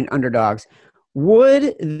 7.5-point underdogs?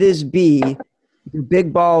 Would this be the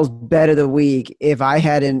big balls bet of the week if I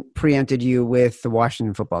hadn't preempted you with the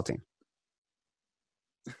Washington football team?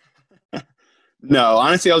 No,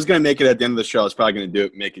 honestly, I was going to make it at the end of the show. I was probably going to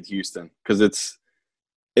make it Houston because it's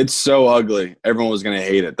so ugly. Everyone was going to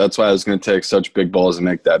hate it. That's why I was going to take such big balls and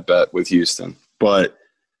make that bet with Houston. But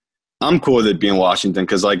I'm cool with it being Washington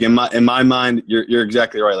because, like, in my mind, you're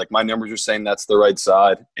exactly right. Like, my numbers are saying that's the right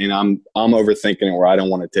side, and I'm overthinking it where I don't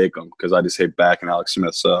want to take them because I just hate backing Alex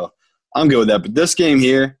Smith. So I'm good with that. But this game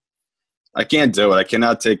here, I can't do it. I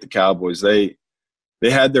cannot take the Cowboys. They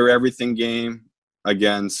had their everything game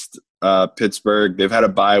against Pittsburgh. They've had a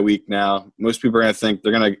bye week now. Most people are going to think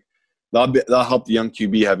they'll help the young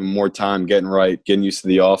QB having more time getting right, getting used to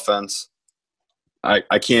the offense.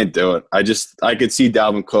 I can't do it. I could see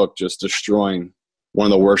Dalvin Cook just destroying one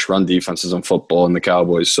of the worst run defenses in football in the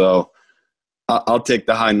Cowboys. So I'll take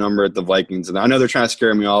the high number at the Vikings. And I know they're trying to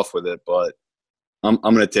scare me off with it, but I'm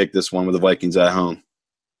going to take this one with the Vikings at home.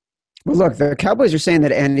 Well, look, the Cowboys are saying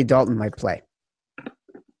that Andy Dalton might play.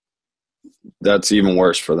 That's even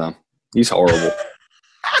worse for them. He's horrible.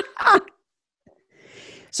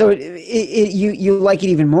 So you like it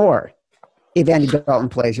even more if Andy Dalton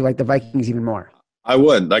plays. You like the Vikings even more. I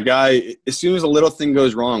would. That guy, as soon as a little thing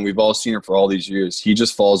goes wrong, we've all seen it for all these years, he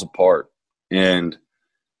just falls apart. And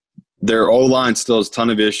their O-line still has a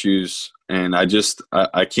ton of issues, and I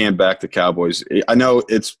can't back the Cowboys. I know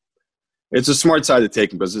it's a smart side to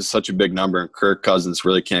take because it's such a big number, and Kirk Cousins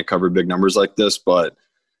really can't cover big numbers like this, but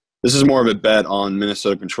this is more of a bet on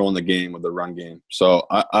Minnesota controlling the game with the run game. So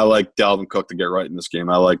I like Dalvin Cook to get right in this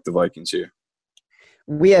game. I like the Vikings here.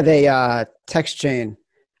 We have a text chain,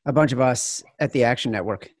 a bunch of us at the Action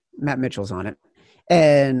Network. Matt Mitchell's on it.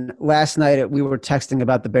 And last night we were texting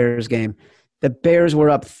about the Bears game. The Bears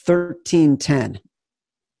were up 13-10.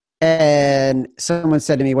 And someone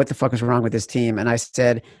said to me, what the fuck is wrong with this team? And I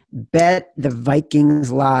said, bet the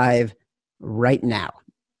Vikings live right now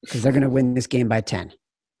because they're going to win this game by 10.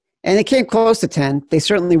 And it came close to 10. They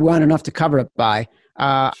certainly won enough to cover it by.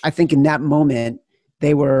 I think in that moment,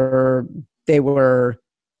 they were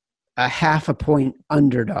a half a point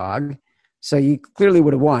underdog. So you clearly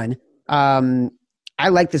would have won. I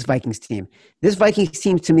like this Vikings team. This Vikings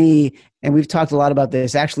team to me, and we've talked a lot about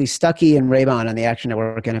this, actually Stuckey and Raybon on the Action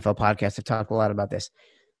Network NFL podcast have talked a lot about this.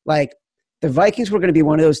 Like, the Vikings were going to be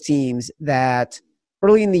one of those teams that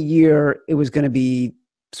early in the year, it was going to be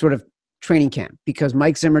sort of training camp because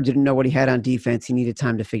Mike Zimmer didn't know what he had on defense. He needed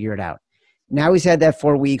time to figure it out. Now he's had that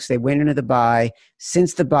 4 weeks. They went into the bye.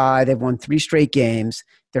 Since the bye, they've won 3 straight games.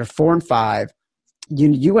 They're 4-5.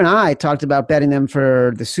 You and I talked about betting them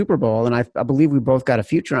for the Super Bowl, and I believe we both got a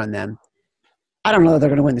future on them. I don't know if they're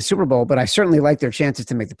going to win the Super Bowl, but I certainly like their chances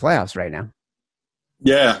to make the playoffs right now.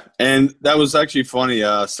 Yeah, and that was actually funny.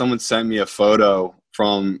 Someone sent me a photo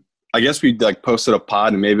from, I guess we like posted a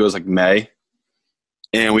pod, and maybe it was like May,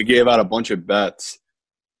 and we gave out a bunch of bets.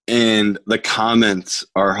 And the comments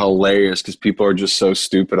are hilarious because people are just so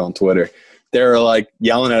stupid on Twitter. They're like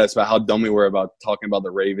yelling at us about how dumb we were about talking about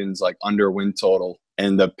the Ravens like under win total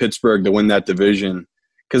and the Pittsburgh to win that division.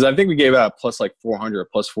 Because I think we gave out plus like 400,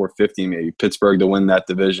 plus 450 maybe, Pittsburgh to win that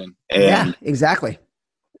division. And yeah, exactly.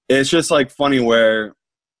 It's just like funny where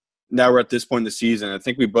now we're at this point in the season. I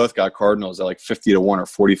think we both got Cardinals at like 50-1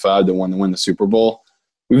 or 45-1 to win the Super Bowl.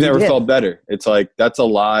 We've never felt better. It's like that's a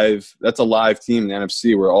live team in the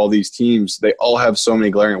NFC where all these teams, they all have so many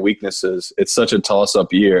glaring weaknesses. It's such a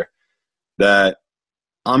toss-up year that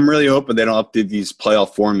I'm really hoping they don't update these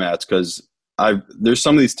playoff formats because there's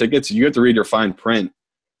some of these tickets, you have to read your fine print.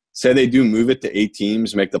 Say they do move it to 8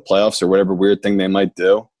 teams, make the playoffs or whatever weird thing they might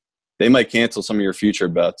do. They might cancel some of your future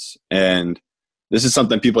bets. And this is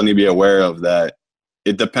something people need to be aware of, that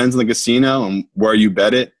it depends on the casino and where you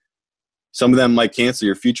bet it. Some of them might cancel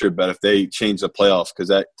your future bet if they change the playoffs because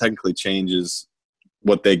that technically changes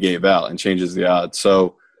what they gave out and changes the odds.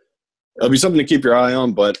 So it'll be something to keep your eye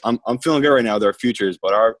on, but I'm feeling good right now with our futures.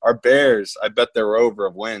 But our Bears, I bet they're over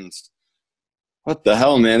of wins. What the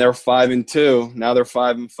hell, man? They're 5-2. Now they're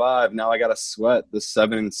 5-5. Now I got to sweat the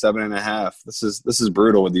 7 and 7.5. This is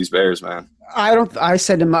brutal with these Bears, man. I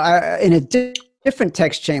said to my in a different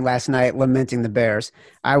text chain last night lamenting the Bears.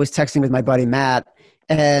 I was texting with my buddy Matt.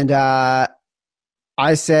 And I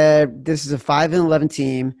said, this is a 5-11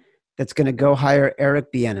 team that's going to go hire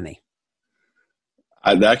Eric Bieniemy.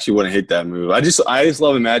 I actually wouldn't hate that move. I just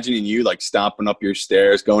love imagining you like stomping up your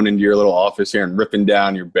stairs, going into your little office here and ripping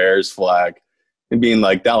down your Bears flag and being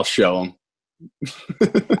like, that'll show them.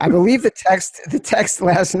 I believe the text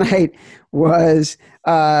last night was,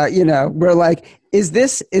 we're like, is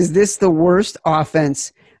this the worst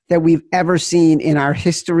offense that we've ever seen in our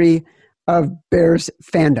history of Bears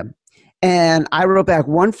fandom? And I wrote back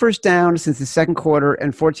 1 first down since the second quarter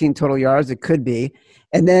and 14 total yards. It could be.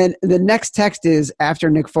 And then the next text is after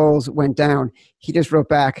Nick Foles went down, he just wrote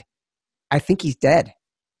back, I think he's dead.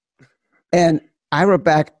 And I wrote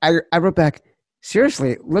back,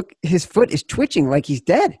 seriously, look, his foot is twitching like he's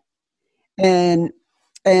dead. And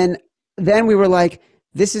then we were like,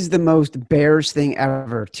 this is the most Bears thing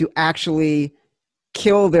ever, to actually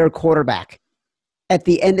kill their quarterback at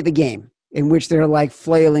the end of the game in which they're like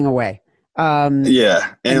flailing away.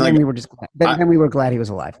 Yeah. And like, we were just glad. Then we were glad he was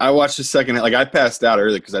alive. I watched the second, like I passed out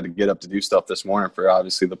early because I had to get up to do stuff this morning for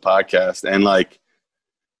obviously the podcast. And like,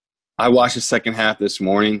 I watched the second half this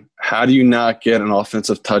morning. How do you not get an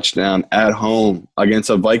offensive touchdown at home against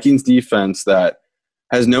a Vikings defense that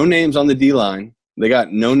has no names on the D-line? They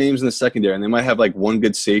got no names in the secondary, and they might have like one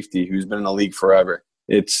good safety who's been in the league forever.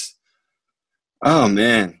 It's, oh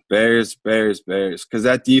man, Bears. Because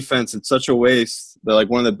that defense, it's such a waste. They're like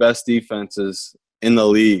one of the best defenses in the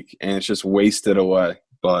league, and it's just wasted away.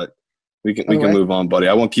 But we can move on, buddy.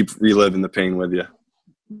 I won't keep reliving the pain with you.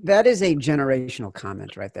 That is a generational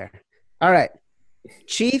comment right there. All right.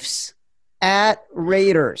 Chiefs at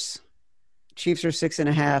Raiders. Chiefs are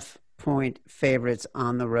 6.5-point favorites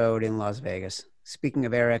on the road in Las Vegas. Speaking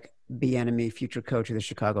of Eric Bieniemy, future coach of the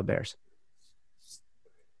Chicago Bears.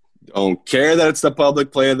 Don't care that it's the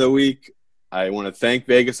public play of the week. I want to thank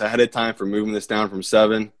Vegas ahead of time for moving this down from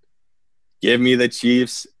 7. Give me the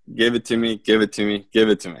Chiefs. Give it to me. Give it to me. Give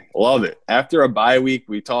it to me. Love it. After a bye week,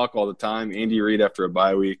 we talk all the time. Andy Reid after a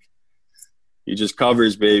bye week. He just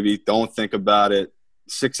covers, baby. Don't think about it.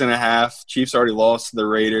 6.5. Chiefs already lost to the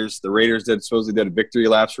Raiders. The Raiders supposedly did a victory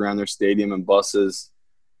laps around their stadium and buses.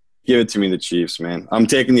 Give it to me, the Chiefs, man. I'm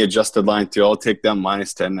taking the adjusted line, too. I'll take them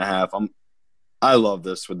minus 10.5. I love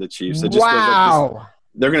this with the Chiefs. It just feels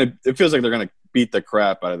like it feels like they're gonna beat the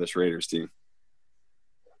crap out of this Raiders team.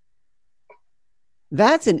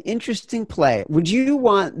 That's an interesting play. Would you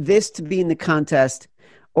want this to be in the contest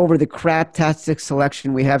over the crap-tastic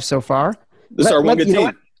selection we have so far? This is our one good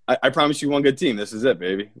team. I promise you one good team. This is it,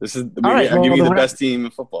 baby. I'll give you the best team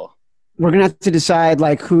in football. We're going to have to decide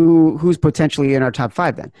like who's potentially in our top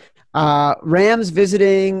 5 then. Rams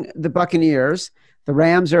visiting the Buccaneers. The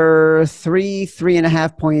Rams are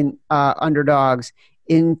 3.5-point underdogs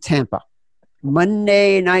in Tampa.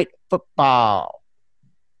 Monday Night Football.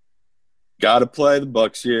 Got to play the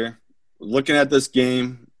Bucs here. Looking at this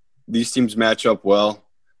game, these teams match up well.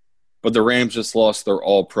 but the Rams just lost their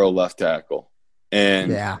all-pro left tackle.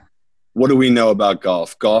 And Yeah. what do we know about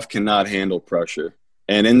Goff? Goff cannot handle pressure.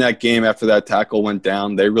 And in that game, after that tackle went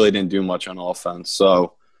down, they really didn't do much on offense.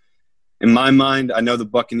 So in my mind, I know the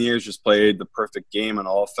Buccaneers just played the perfect game on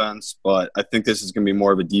offense, but I think this is going to be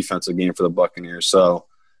more of a defensive game for the Buccaneers. So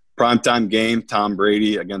primetime game, Tom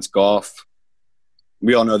Brady against Goff.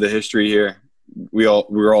 We all know the history here. We're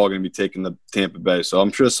all going to be taking the Tampa Bay. So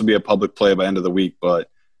I'm sure this will be a public play by the end of the week. But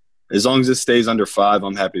as long as it stays under 5,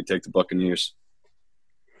 I'm happy to take the Buccaneers.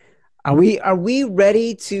 Are we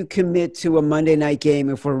ready to commit to a Monday night game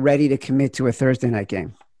if we're ready to commit to a Thursday night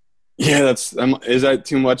game? Yeah, is that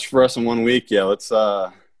too much for us in 1 week? Yeah, let's.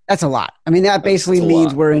 That's a lot. I mean, that basically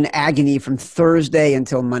means we're in agony from Thursday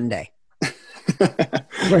until Monday.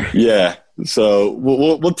 Yeah, so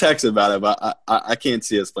we'll text about it, but I can't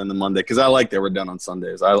see us playing the Monday because I like that we're done on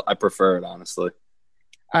Sundays. I prefer it, honestly.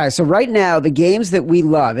 All right, so right now the games that we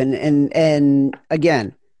love, and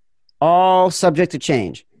again, all subject to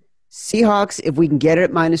change. Seahawks, if we can get it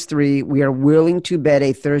at -3, we are willing to bet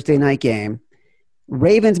a Thursday night game.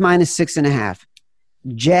 Ravens -6.5.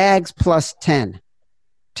 Jags +10.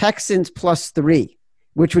 Texans +3,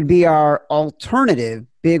 which would be our alternative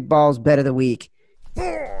big balls bet of the week.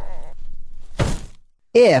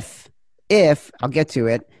 If I'll get to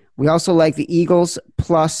it, we also like the Eagles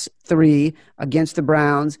 +3 against the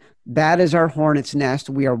Browns. That is our hornet's nest.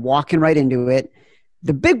 We are walking right into it.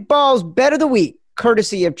 The big balls bet of the week,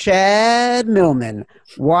 courtesy of Chad Millman.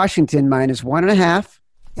 Washington -1.5.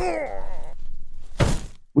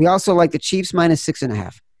 We also like the Chiefs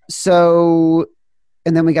 -6.5. So,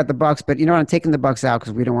 and then we got the Bucks, but you know what? I'm taking the Bucks out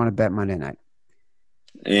because we don't want to bet Monday night.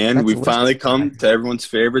 And we finally come to everyone's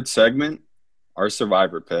favorite segment, our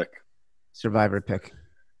Survivor pick. Survivor pick.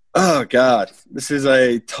 Oh, God. This is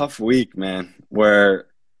a tough week, man, where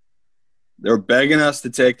they're begging us to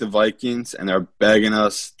take the Vikings and they're begging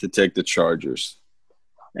us to take the Chargers.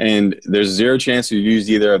 And there's zero chance we've used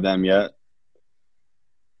either of them yet.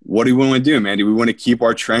 What do we want to do, man? Do we want to keep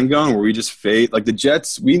our trend going, or we just fade? Like the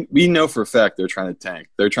Jets, we know for a fact they're trying to tank.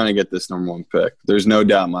 They're trying to get this number 1 pick. There's no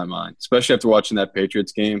doubt in my mind, especially after watching that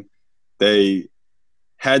Patriots game. They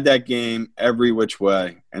had that game every which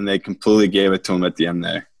way, and they completely gave it to them at the end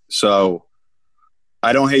there. So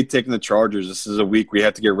I don't hate taking the Chargers. This is a week we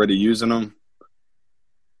have to get rid of using them.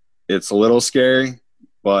 It's a little scary,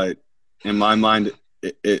 but in my mind,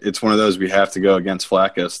 it's one of those we have to go against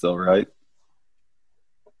Flacco still, right?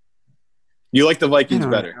 You like the Vikings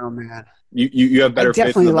better. Oh man, you have better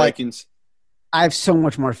faith in the Vikings. I have so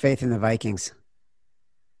much more faith in the Vikings.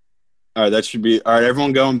 All right, that should be all right.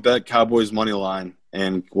 Everyone go and bet Cowboys money line,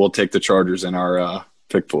 and we'll take the Chargers in our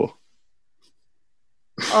pick pool.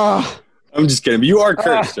 Oh, I'm just kidding. You are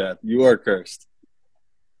cursed, Chad. You are cursed.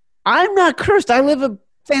 I'm not cursed. I live a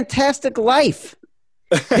fantastic life.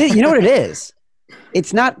 You know what it is?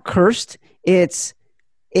 It's not cursed. It's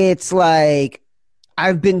like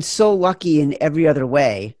I've been so lucky in every other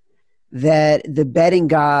way that the betting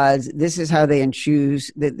gods, this is how they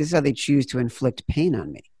choose to inflict pain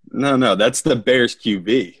on me. No, that's the Bears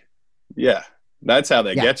QB. Yeah, that's how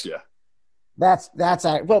they get you. That's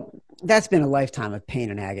been a lifetime of pain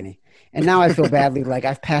and agony. And now I feel badly. Like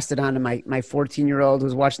I've passed it on to my 14-year-old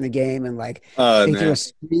who's watching the game and like they threw a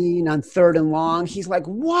screen on 3rd and long. He's like,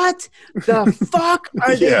 what the fuck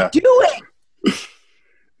are they doing?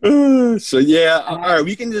 So, yeah, all right,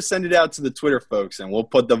 we can just send it out to the Twitter folks, and we'll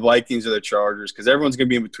put the Vikings or the Chargers because everyone's going to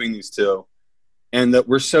be in between these two. And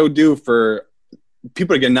we're so due for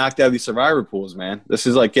people to get knocked out of these Survivor pools, man. This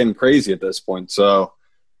is, like, getting crazy at this point. So,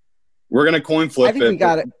 we're going to coin flip I think we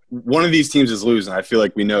got it. One of these teams is losing. I feel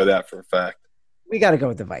like we know that for a fact. We got to go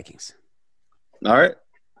with the Vikings. All right.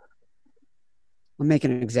 I'm making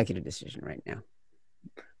an executive decision right now.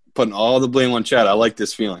 Putting all the blame on Chad. I like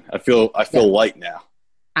this feeling. I feel light now.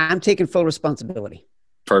 I'm taking full responsibility.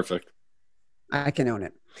 Perfect. I can own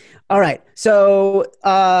it. All right. So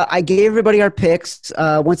I gave everybody our picks.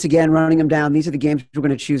 Once again, running them down. These are the games we're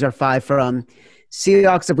going to choose our 5 from.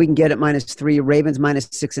 Seahawks, if we can get it, -3. Ravens,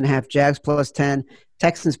 -6.5. Jags, +10.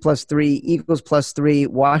 Texans, +3. Eagles, +3.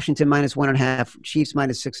 Washington, -1.5. Chiefs,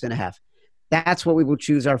 -6.5. That's what we will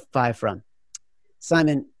choose our 5 from.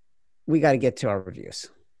 Simon, we got to get to our reviews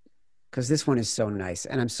because this one is so nice,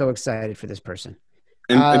 and I'm so excited for this person.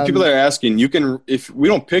 And people are asking, if we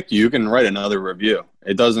don't pick you can write another review.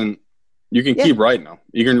 It doesn't. You can keep writing them.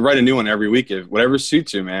 You can write a new one every week, whatever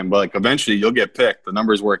suits you, man. But like eventually, you'll get picked. The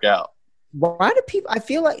numbers work out. Why do people? I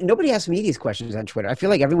feel like nobody asks me these questions on Twitter. I feel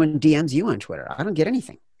like everyone DMs you on Twitter. I don't get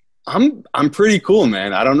anything. I'm pretty cool,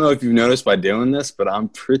 man. I don't know if you've noticed by doing this, but I'm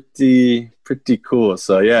pretty cool.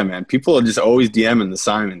 So yeah, man, people are just always DMing the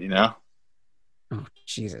Simon, you know? Oh,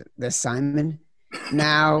 Jesus. The Simon?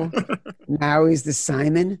 Now he's the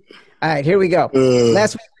Simon? All right, here we go.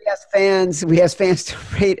 Last week we asked fans to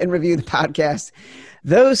rate and review the podcast.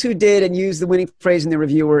 Those who did and used the winning phrase in the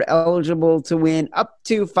review were eligible to win up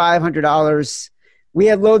to $500. We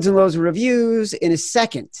had loads and loads of reviews. In a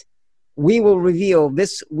second, we will reveal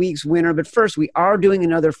this week's winner. But first, we are doing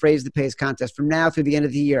another Phrase That Pays contest from now through the end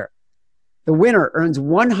of the year. The winner earns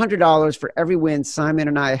 $100 for every win Simon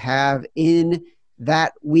and I have in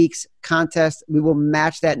that week's contest. We will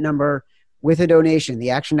match that number with a donation. The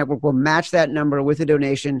Action Network will match that number with a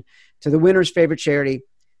donation to the winner's favorite charity.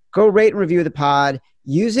 Go rate and review the pod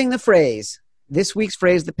using the phrase, this week's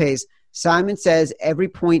Phrase That Pays. Simon says every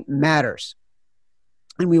point matters.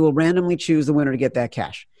 And we will randomly choose the winner to get that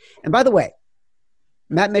cash. And by the way,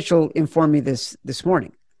 Matt Mitchell informed me this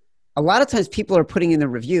morning. A lot of times people are putting in their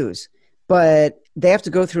reviews, but they have to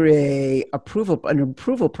go through an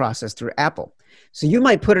approval process through Apple. So you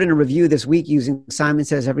might put it in a review this week using Simon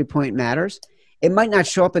Says Every Point Matters. It might not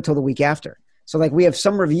show up until the week after. So like we have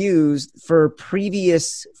some reviews for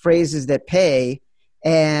previous phrases that pay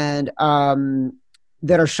and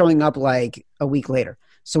that are showing up like a week later.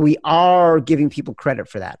 So we are giving people credit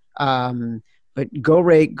for that. But go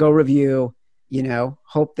rate, go review,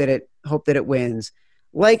 hope that it wins.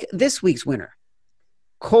 Like this week's winner,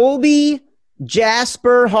 Colby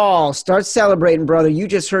Jasper Hall. Start celebrating, brother. You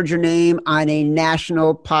just heard your name on a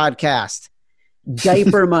national podcast.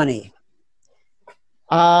 Diaper money.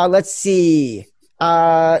 Let's see.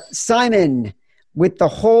 Simon, with the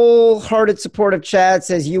wholehearted support of Chad,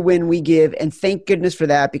 says you win, we give. And thank goodness for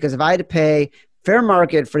that, because if I had to pay fair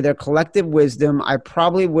market for their collective wisdom, I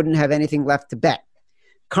probably wouldn't have anything left to bet.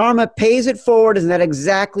 Karma pays it forward, and that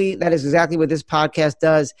is exactly what this podcast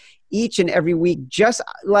does each and every week. Just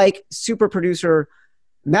like super producer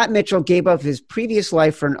Matt Mitchell gave up his previous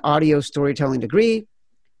life for an audio storytelling degree,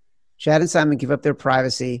 Chad and Simon give up their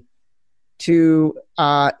privacy to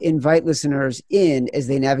invite listeners in as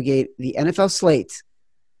they navigate the NFL slate.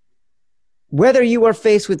 Whether you are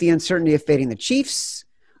faced with the uncertainty of fading the Chiefs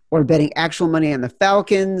or betting actual money on the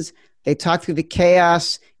Falcons, they talk through the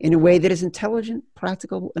chaos in a way that is intelligent,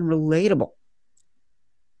 practical, and relatable.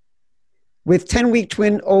 With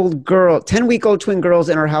 10-week-old twin girls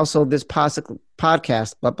in our household, this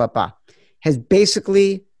podcast has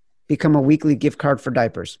basically become a weekly gift card for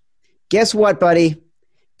diapers. Guess what, buddy?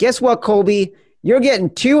 Guess what, Colby? You're getting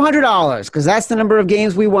 $200 because that's the number of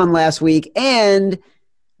games we won last week, and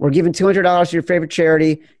we're giving $200 to your favorite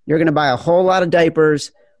charity. You're going to buy a whole lot of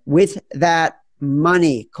diapers with that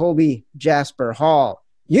money. Colby Jasper Hall,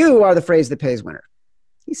 you are the Phrase That Pays winner.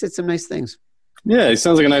 He said some nice things. Yeah, he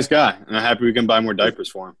sounds like a nice guy, and I'm happy we can buy more diapers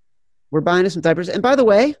for him. We're buying us some diapers. And by the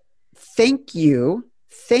way, thank you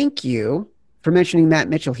for mentioning Matt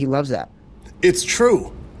Mitchell. He loves that. It's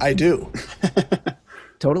true. I do.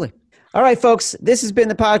 Totally. All right, folks, this has been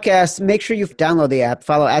the podcast. Make sure you download the app,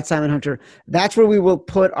 follow @SimonHunter. That's where we will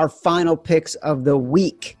put our final picks of the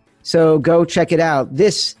week. So go check it out.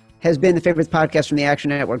 This has been the Favorites Podcast from the Action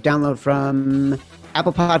Network. Download from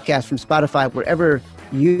Apple Podcasts, from Spotify, wherever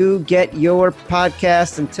you get your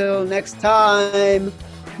podcasts. Until next time,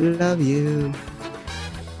 love you.